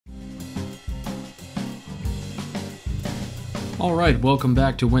Alright, welcome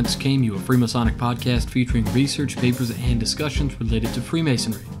back to Whence, a Freemasonic podcast featuring research, papers, and discussions related to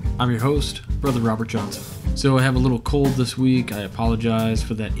Freemasonry. I'm your host, Brother Robert Johnson. So I have a little cold this week. I apologize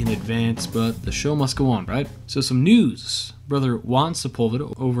for that in advance, but the show must go on, right? So some news. Brother Juan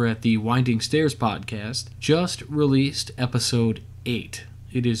Sepulveda over at the Winding Stairs podcast just released episode 8.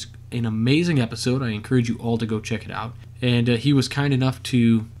 It is an amazing episode. I encourage you all to go check it out. And he was kind enough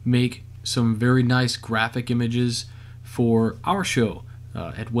to make some very nice graphic images for our show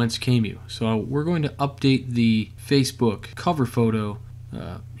at Whence. So we're going to update the Facebook cover photo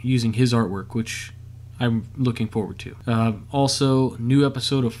using his artwork, which I'm looking forward to. Also, new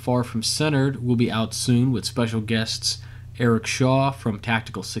episode of Far From Centered will be out soon with special guests Eric Shaw from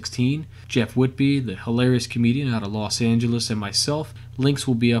Tactical 16, Jeff Whitby, the hilarious comedian out of Los Angeles, and myself. Links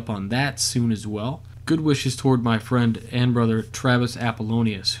will be up on that soon as well. Good wishes toward my friend and brother Travis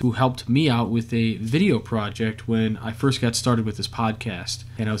Apollonius, who helped me out with a video project when I first got started with this podcast.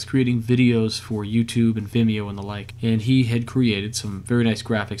 And I was creating videos for YouTube and Vimeo and the like. And he had created some very nice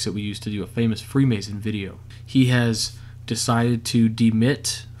graphics that we used to do a famous Freemason video. He has decided to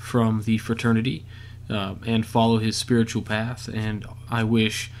demit from the fraternity and follow his spiritual path. And I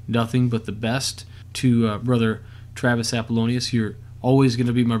wish nothing but the best to brother Travis Apollonius. You're always going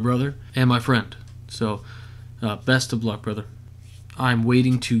to be my brother and my friend. So, best of luck, brother. I'm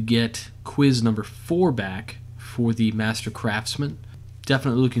waiting to get quiz number 4 back for the Master Craftsman.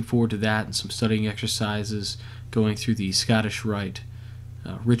 Definitely looking forward to that and some studying exercises going through the Scottish Rite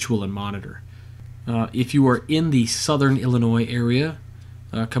Ritual and Monitor. If you are in the southern Illinois area,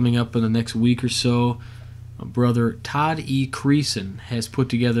 coming up in the next week or so, brother Todd E. Creason has put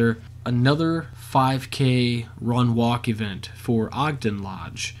together another 5K run-walk event for Ogden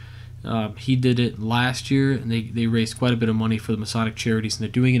Lodge. He did it last year, and they raised quite a bit of money for the Masonic charities, and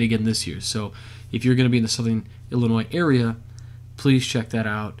they're doing it again this year. So if you're going to be in the southern Illinois area, please check that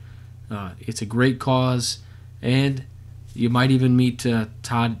out. It's a great cause, and you might even meet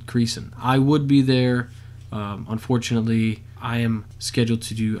Todd Creason. I would be there. Unfortunately, I am scheduled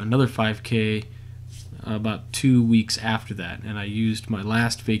to do another 5K about 2 weeks after that, and I used my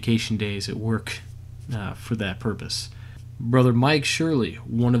last vacation days at work for that purpose. Brother Mike Shirley,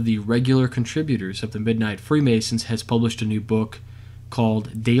 one of the regular contributors of the Midnight Freemasons, has published a new book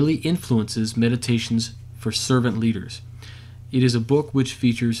called Daily Influences, Meditations for Servant Leaders. It is a book which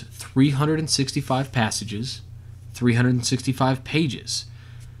features 365 passages, 365 pages,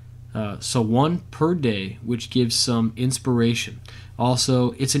 so one per day, which gives some inspiration.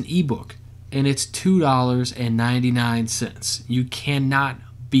 Also, it's an ebook, and it's $2.99. You cannot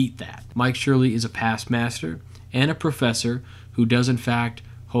beat that. Mike Shirley is a past master and a professor who does in fact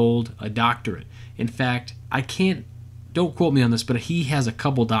hold a doctorate. In fact, don't quote me on this, but he has a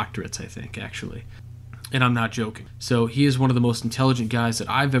couple doctorates, I think, actually. And I'm not joking. So he is one of the most intelligent guys that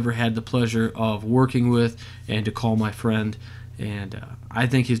I've ever had the pleasure of working with and to call my friend. And I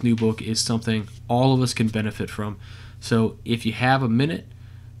think his new book is something all of us can benefit from. So if you have a minute,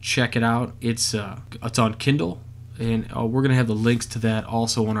 check it out. It's on Kindle. And we're going to have the links to that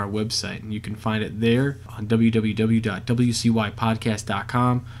also on our website. And you can find it there on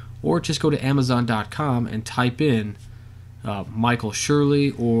www.wcypodcast.com, or just go to amazon.com and type in Michael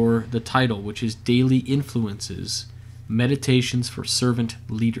Shirley or the title, which is Daily Influences, Meditations for Servant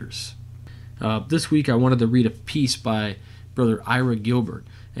Leaders. This week I wanted to read a piece by Brother Ira Gilbert.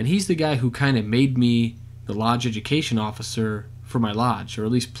 And he's the guy who kind of made me the lodge education officer for my lodge, or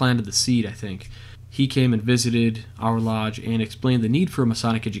at least planted the seed, I think. He came and visited our lodge and explained the need for a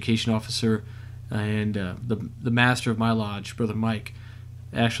Masonic education officer, and the master of my lodge, Brother Mike,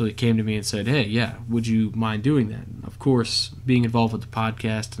 actually came to me and said, hey, yeah, would you mind doing that? And of course, being involved with the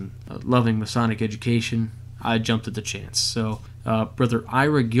podcast and loving Masonic education, I jumped at the chance. So Brother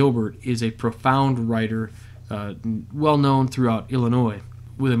Ira Gilbert is a profound writer, well known throughout Illinois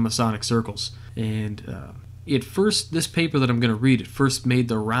within Masonic circles. And this paper that I'm going to read, it first made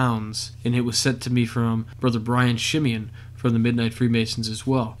the rounds, and it was sent to me from Brother Brian Shimeon from the Midnight Freemasons as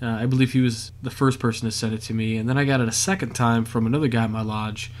well. I believe he was the first person to send it to me, and then I got it a second time from another guy at my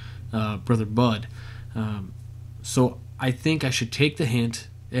lodge, Brother Bud. So I think I should take the hint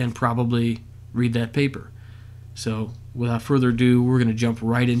and probably read that paper. So without further ado, we're going to jump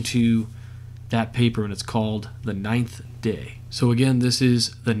right into that paper, and it's called The Ninth Day. So again, this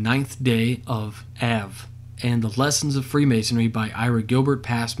is The Ninth Day of Av, and the Lessons of Freemasonry by Ira Gilbert,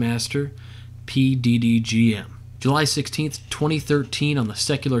 Past Master, PDDGM. July 16th, 2013 on the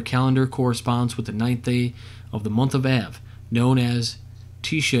secular calendar corresponds with the 9th day of the month of Av, known as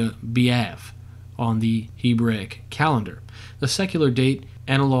Tisha B'Av on the Hebraic calendar. The secular date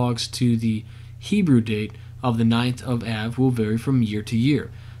analogs to the Hebrew date of the 9th of Ab will vary from year to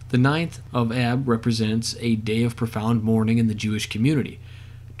year. The 9th of Ab represents a day of profound mourning in the Jewish community.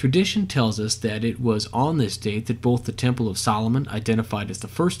 Tradition tells us that it was on this date that both the Temple of Solomon, identified as the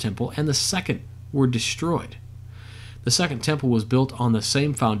first temple, and the second were destroyed. The second temple was built on the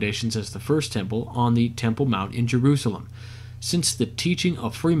same foundations as the first temple on the Temple Mount in Jerusalem. Since the teaching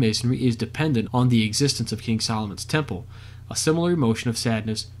of Freemasonry is dependent on the existence of King Solomon's temple, a similar emotion of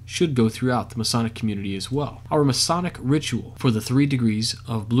sadness should go throughout the Masonic community as well. Our Masonic ritual for the 3 degrees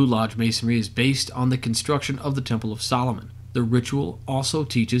of Blue Lodge Masonry is based on the construction of the Temple of Solomon. The ritual also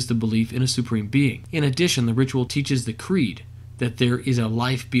teaches the belief in a supreme being. In addition, the ritual teaches the creed that there is a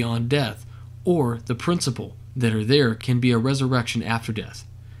life beyond death, or the principle that there can be a resurrection after death.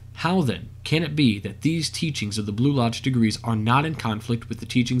 How then can it be that these teachings of the Blue Lodge degrees are not in conflict with the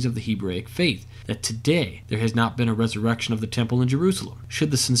teachings of the Hebraic faith, that today there has not been a resurrection of the temple in Jerusalem?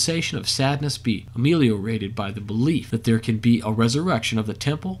 Should the sensation of sadness be ameliorated by the belief that there can be a resurrection of the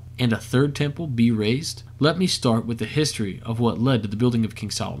temple and a third temple be raised? Let me start with the history of what led to the building of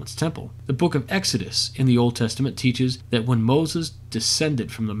King Solomon's temple. The book of Exodus in the Old Testament teaches that when Moses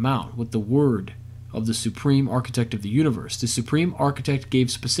descended from the mount with the word of the supreme architect of the universe, the supreme architect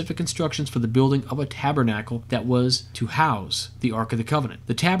gave specific instructions for the building of a tabernacle that was to house the Ark of the Covenant.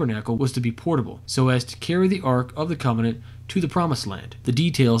 The tabernacle was to be portable, so as to carry the Ark of the Covenant to the Promised Land. The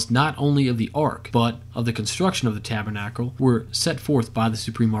details not only of the Ark, but of the construction of the tabernacle were set forth by the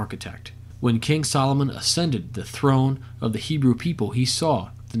supreme architect. When King Solomon ascended the throne of the Hebrew people, he saw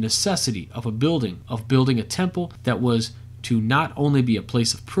the necessity of building a temple that was to not only be a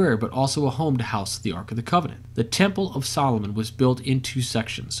place of prayer, but also a home to house the Ark of the Covenant. The Temple of Solomon was built in 2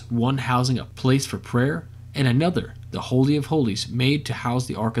 sections, one housing a place for prayer, and another, the Holy of Holies, made to house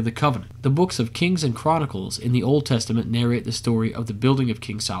the Ark of the Covenant. The books of Kings and Chronicles in the Old Testament narrate the story of the building of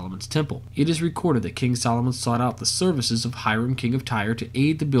King Solomon's temple. It is recorded that King Solomon sought out the services of Hiram, king of Tyre, to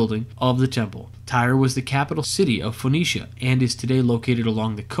aid the building of the temple. Tyre was the capital city of Phoenicia and is today located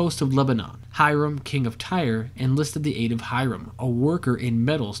along the coast of Lebanon. Hiram, king of Tyre, enlisted the aid of Hiram, a worker in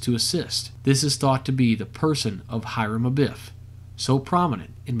metals, to assist. This is thought to be the person of Hiram Abiff, so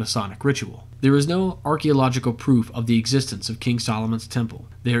prominent in Masonic ritual. There is no archaeological proof of the existence of King Solomon's temple.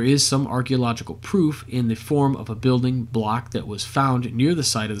 There is some archaeological proof in the form of a building block that was found near the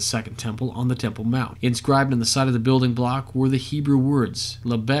site of the second temple on the Temple Mount. Inscribed on the side of the building block were the Hebrew words,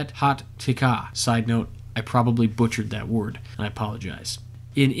 Lebet Hat Tikah. Side note, I probably butchered that word, and I apologize.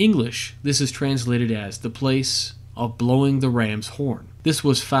 In English, this is translated as the place of blowing the ram's horn. This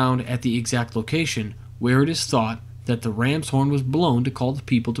was found at the exact location where it is thought that the ram's horn was blown to call the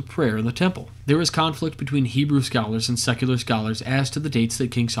people to prayer in the temple. There is conflict between Hebrew scholars and secular scholars as to the dates that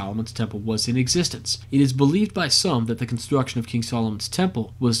King Solomon's temple was in existence. It is believed by some that the construction of King Solomon's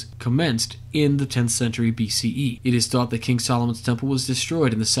temple was commenced in the 10th century BCE. It is thought that King Solomon's temple was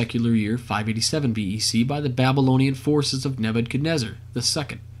destroyed in the secular year 587 BEC by the Babylonian forces of Nebuchadnezzar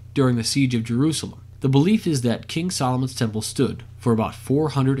II during the siege of Jerusalem. The belief is that King Solomon's temple stood for about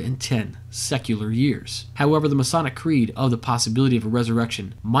 410 secular years. However, the Masonic creed of the possibility of a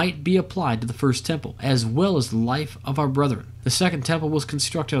resurrection might be applied to the first temple, as well as the life of our brethren. The second temple was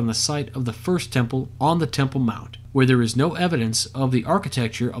constructed on the site of the first temple on the Temple Mount. Where there is no evidence of the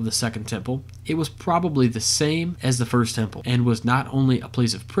architecture of the second temple, it was probably the same as the first temple, and was not only a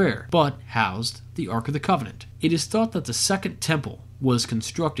place of prayer, but housed the Ark of the Covenant. It is thought that the second temple was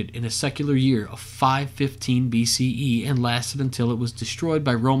constructed in a secular year of 515 BCE and lasted until it was destroyed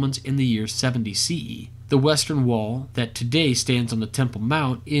by Romans in the year 70 CE. The western wall that today stands on the Temple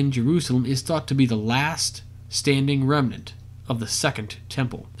Mount in Jerusalem is thought to be the last standing remnant of the second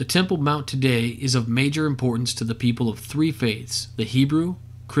temple. The Temple Mount today is of major importance to the people of 3 faiths, the Hebrew,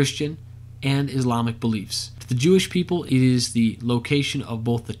 Christian, and Islamic beliefs. To the Jewish people, it is the location of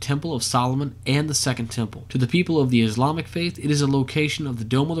both the Temple of Solomon and the Second Temple. To the people of the Islamic faith, it is a location of the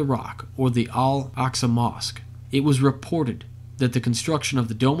Dome of the Rock, or the Al-Aqsa Mosque. It was reported that the construction of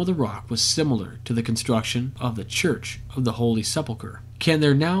the Dome of the Rock was similar to the construction of the Church of the Holy Sepulchre. Can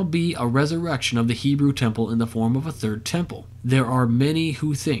there now be a resurrection of the Hebrew temple in the form of a third temple? There are many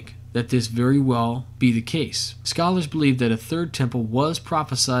who think that this very well be the case. Scholars believe that a third temple was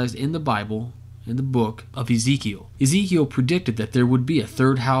prophesied in the Bible in the book of Ezekiel. Ezekiel predicted that there would be a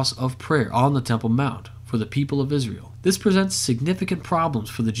third house of prayer on the Temple Mount for the people of Israel. This presents significant problems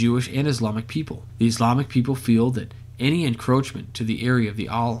for the Jewish and Islamic people. The Islamic people feel that Any encroachment to the area of the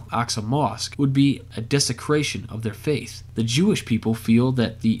Al-Aqsa Mosque would be a desecration of their faith. The Jewish people feel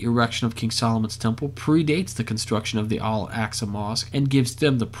that the erection of King Solomon's temple predates the construction of the Al-Aqsa Mosque and gives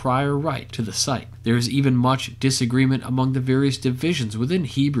them the prior right to the site. There is even much disagreement among the various divisions within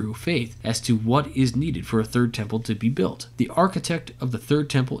Hebrew faith as to what is needed for a third temple to be built. The architect of the third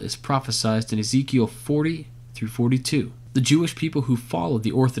temple is prophesied in Ezekiel 40 through 42. The Jewish people who follow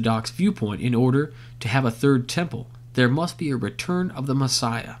the Orthodox viewpoint, in order to have a third temple, there must be a return of the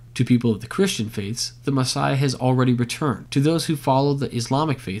Messiah. To people of the Christian faiths, the Messiah has already returned. To those who follow the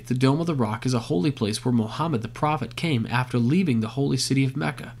Islamic faith, the Dome of the Rock is a holy place where Muhammad the Prophet came after leaving the holy city of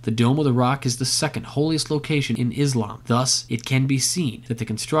Mecca. The Dome of the Rock is the second holiest location in Islam. Thus, it can be seen that the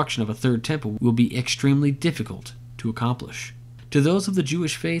construction of a third temple will be extremely difficult to accomplish. To those of the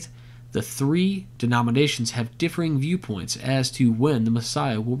Jewish faith, the three denominations have differing viewpoints as to when the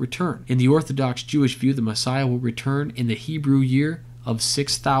Messiah will return. In the Orthodox Jewish view, the Messiah will return in the Hebrew year of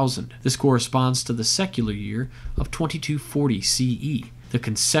 6000. This corresponds to the secular year of 2240 CE. The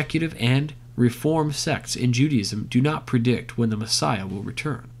consecutive and Reform sects in Judaism do not predict when the Messiah will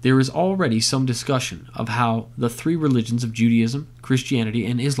return. There is already some discussion of how the three religions of Judaism, Christianity,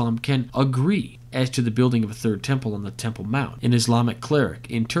 and Islam can agree as to the building of a third temple on the Temple Mount. An Islamic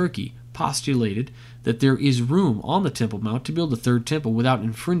cleric in Turkey postulated that there is room on the Temple Mount to build a third temple without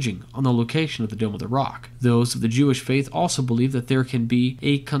infringing on the location of the Dome of the Rock. Those of the Jewish faith also believe that there can be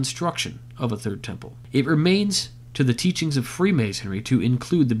a construction of a third temple. It remains to the teachings of Freemasonry to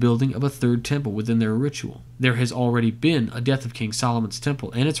include the building of a third temple within their ritual. There has already been a death of King Solomon's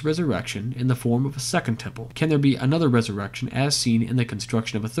temple and its resurrection in the form of a second temple. Can there be another resurrection as seen in the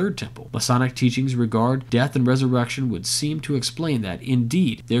construction of a third temple? Masonic teachings regarding death and resurrection would seem to explain that,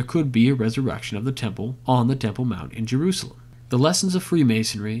 indeed, there could be a resurrection of the temple on the Temple Mount in Jerusalem. The lessons of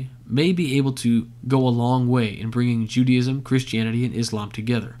Freemasonry may be able to go a long way in bringing Judaism, Christianity, and Islam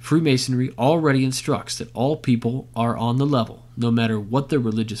together. Freemasonry already instructs that all people are on the level, no matter what their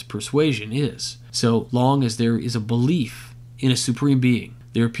religious persuasion is. So long as there is a belief in a supreme being,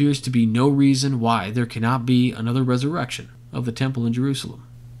 there appears to be no reason why there cannot be another resurrection of the temple in Jerusalem.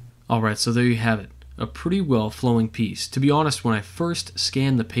 Alright, so there you have it. A pretty well flowing piece. To be honest, when I first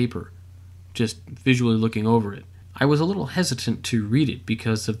scanned the paper, just visually looking over it, I was a little hesitant to read it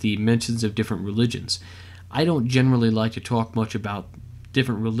because of the mentions of different religions. I don't generally like to talk much about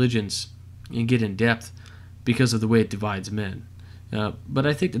different religions and get in depth because of the way it divides men. But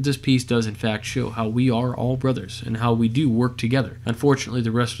I think that this piece does in fact show how we are all brothers and how we do work together. Unfortunately, the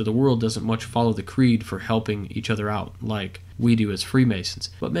rest of the world doesn't much follow the creed for helping each other out like we do as Freemasons.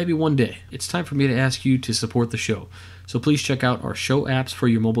 But maybe one day. It's time for me to ask you to support the show. So please check out our show apps for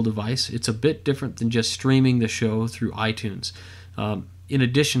your mobile device. It's a bit different than just streaming the show through iTunes. In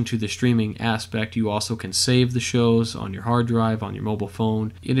addition to the streaming aspect, you also can save the shows on your hard drive, on your mobile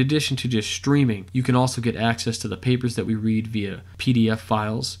phone. In addition to just streaming, you can also get access to the papers that we read via PDF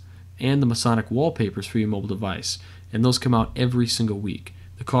files and the Masonic wallpapers for your mobile device. And those come out every single week.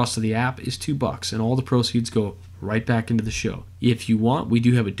 The cost of the app is $2, and all the proceeds go right back into the show. If you want, we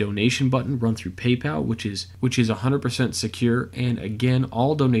do have a donation button run through PayPal, which is 100% secure, and again,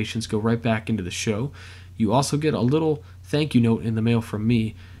 all donations go right back into the show. You also get a little thank you note in the mail from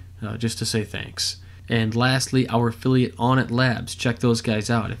me, just to say thanks. And lastly, our affiliate Onnit Labs. Check those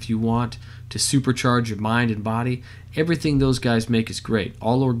guys out. If you want to supercharge your mind and body, everything those guys make is great.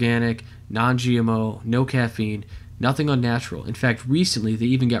 All organic, non-GMO, no caffeine, nothing unnatural. In fact, recently they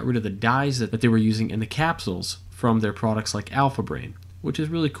even got rid of the dyes that they were using in the capsules from their products like Alpha Brain, which is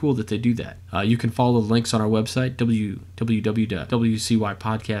really cool that they do that. You can follow the links on our website,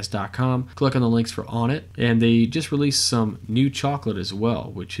 www.wcypodcast.com. Click on the links for Onnit, and they just released some new chocolate as well,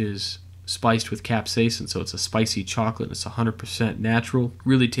 which is spiced with capsaicin, so it's a spicy chocolate. It's 100% natural,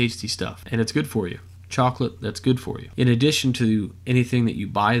 really tasty stuff, and it's good for you. Chocolate that's good for you. In addition to anything that you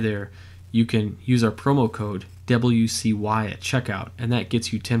buy there, you can use our promo code WCY at checkout, and that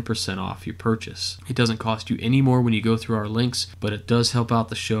gets you 10% off your purchase. It doesn't cost you any more when you go through our links, but it does help out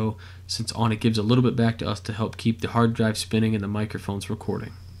the show since Onnit gives a little bit back to us to help keep the hard drive spinning and the microphones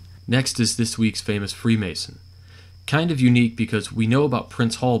recording. Next is this week's famous Freemason. Kind of unique because we know about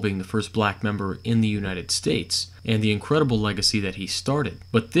Prince Hall being the first black member in the United States and the incredible legacy that he started.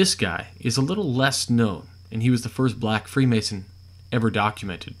 But this guy is a little less known, and he was the first black Freemason ever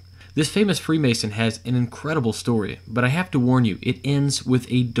documented. This famous Freemason has an incredible story, but I have to warn you, it ends with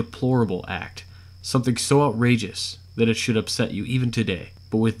a deplorable act. Something so outrageous that it should upset you even today.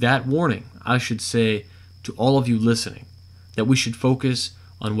 But with that warning, I should say to all of you listening that we should focus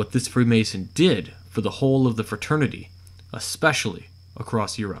on what this Freemason did for the whole of the fraternity, especially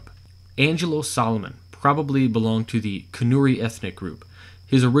across Europe. Angelo Solomon probably belonged to the Kanuri ethnic group.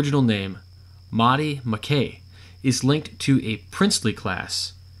 His original name, Madi Mackay, is linked to a princely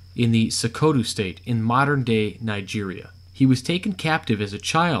class in the Sokoto state in modern-day Nigeria. He was taken captive as a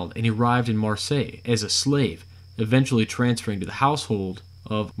child and arrived in Marseille as a slave, eventually transferring to the household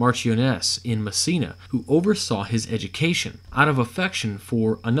of Marchioness in Messina, who oversaw his education. Out of affection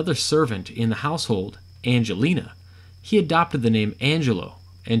for another servant in the household, Angelina, he adopted the name Angelo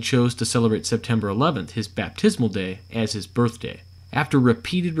and chose to celebrate September 11th, his baptismal day, as his birthday. After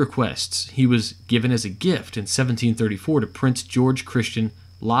repeated requests, he was given as a gift in 1734 to Prince George Christian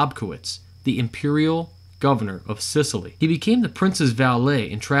Lobkowitz, the imperial governor of Sicily. He became the prince's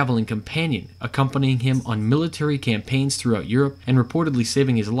valet and traveling companion, accompanying him on military campaigns throughout Europe and reportedly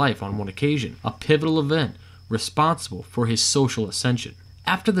saving his life on one occasion, a pivotal event responsible for his social ascension.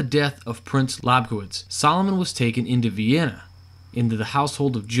 After the death of Prince Lobkowitz, Solomon was taken into Vienna, into the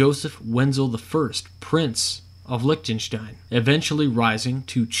household of Joseph Wenzel I, Prince of Liechtenstein, eventually rising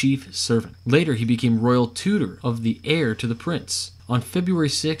to chief servant. Later, he became royal tutor of the heir to the prince. On February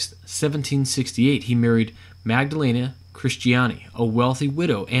 6, 1768, he married Magdalena Christiani, a wealthy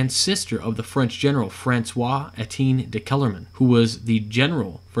widow and sister of the French general François Etienne de Kellerman, who was the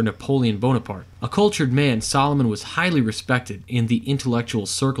general for Napoleon Bonaparte. A cultured man, Solomon was highly respected in the intellectual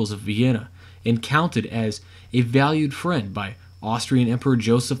circles of Vienna and counted as a valued friend by Austrian Emperor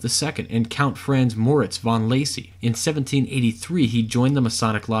Joseph II and Count Franz Moritz von Lacy. In 1783, he joined the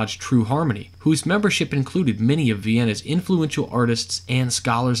Masonic Lodge True Harmony, whose membership included many of Vienna's influential artists and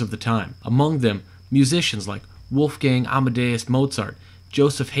scholars of the time, among them musicians like Wolfgang Amadeus Mozart,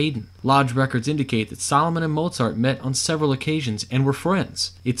 Joseph Haydn. Lodge records indicate that Solomon and Mozart met on several occasions and were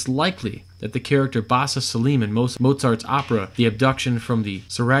friends. It's likely that the character Bassa Salim in Mozart's opera The Abduction from the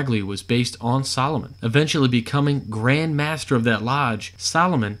Seraglio was based on Solomon. Eventually becoming Grand Master of that lodge,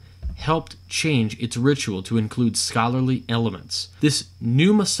 Solomon helped change its ritual to include scholarly elements. This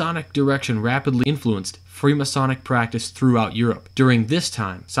new Masonic direction rapidly influenced Freemasonic practice throughout Europe. During this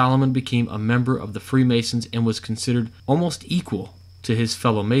time, Solomon became a member of the Freemasons and was considered almost equal to his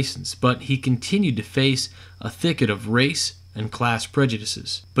fellow Masons, but he continued to face a thicket of race and class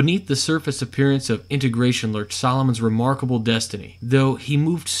prejudices. Beneath the surface appearance of integration lurked Solomon's remarkable destiny. Though he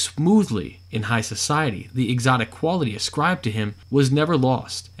moved smoothly in high society, the exotic quality ascribed to him was never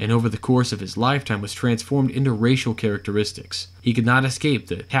lost, and over the course of his lifetime was transformed into racial characteristics. He could not escape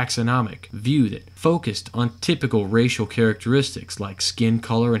the taxonomic view that focused on typical racial characteristics like skin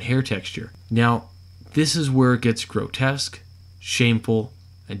color and hair texture. Now, this is where it gets grotesque, shameful,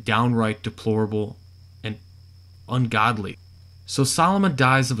 and downright deplorable and ungodly. So Solomon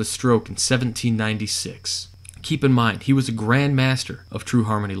dies of a stroke in 1796. Keep in mind, he was a Grand Master of True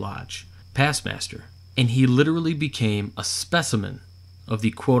Harmony Lodge, past master, and he literally became a specimen of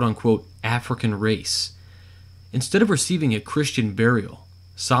the quote-unquote African race. Instead of receiving a Christian burial,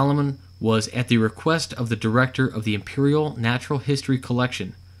 Solomon was, at the request of the director of the Imperial Natural History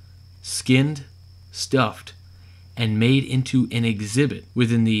Collection, skinned, stuffed, and made into an exhibit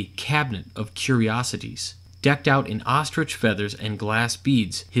within the Cabinet of Curiosities. Decked out in ostrich feathers and glass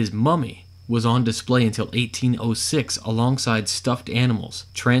beads, his mummy was on display until 1806 alongside stuffed animals,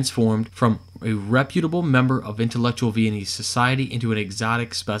 transformed from a reputable member of intellectual Viennese society into an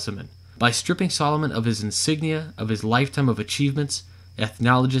exotic specimen. By stripping Solomon of his insignia, of his lifetime of achievements,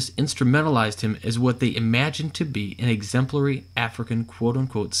 ethnologists instrumentalized him as what they imagined to be an exemplary African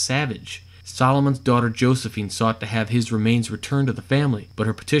quote-unquote savage. Solomon's daughter Josephine sought to have his remains returned to the family, but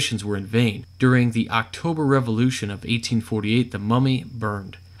her petitions were in vain. During the October Revolution of 1848, the mummy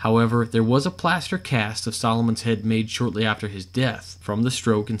burned. However, there was a plaster cast of Solomon's head made shortly after his death from the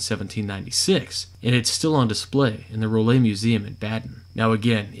stroke in 1796, and it's still on display in the Rollet Museum in Baden. Now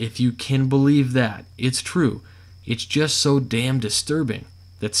again, if you can believe that, it's true. It's just so damn disturbing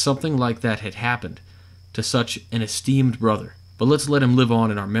that something like that had happened to such an esteemed brother. But let's let him live on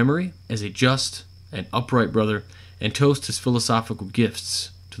in our memory as a just and upright brother and toast his philosophical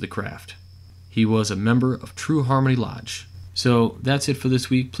gifts to the craft. He was a member of True Harmony Lodge. So that's it for this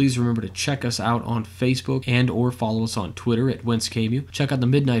week. Please remember to check us out on Facebook and or follow us on Twitter at Whence. Check out the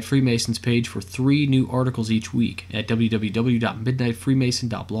Midnight Freemasons page for 3 new articles each week at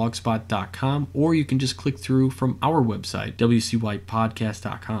www.midnightfreemason.blogspot.com, or you can just click through from our website,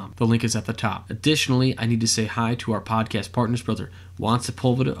 wcypodcast.com. The link is at the top. Additionally, I need to say hi to our podcast partners, Brother Juan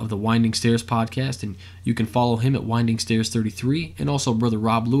Sepulveda of the Winding Stairs podcast, and you can follow him at Winding Stairs 33, and also Brother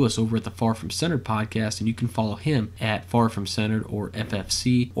Rob Lewis over at the Far From Centered podcast, and you can follow him at Far From Centered or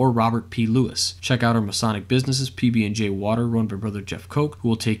FFC or Robert P. Lewis. Check out our Masonic businesses, PB&J Water, run by Brother Jeff Koch, who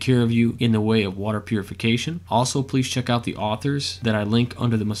will take care of you in the way of water purification. Also, please check out the authors that I link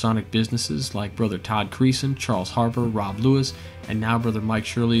under the Masonic businesses, like Brother Todd Creason, Charles Harper, Rob Lewis, and now Brother Mike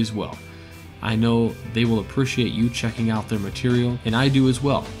Shirley as well. I know they will appreciate you checking out their material, and I do as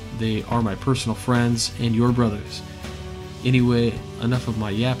well. They are my personal friends and your brothers. Anyway, enough of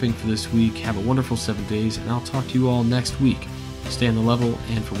my yapping for this week. Have a wonderful 7 days, and I'll talk to you all next week. Stay on the level,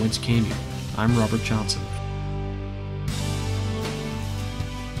 and for Whence Came You, I'm Robert Johnson.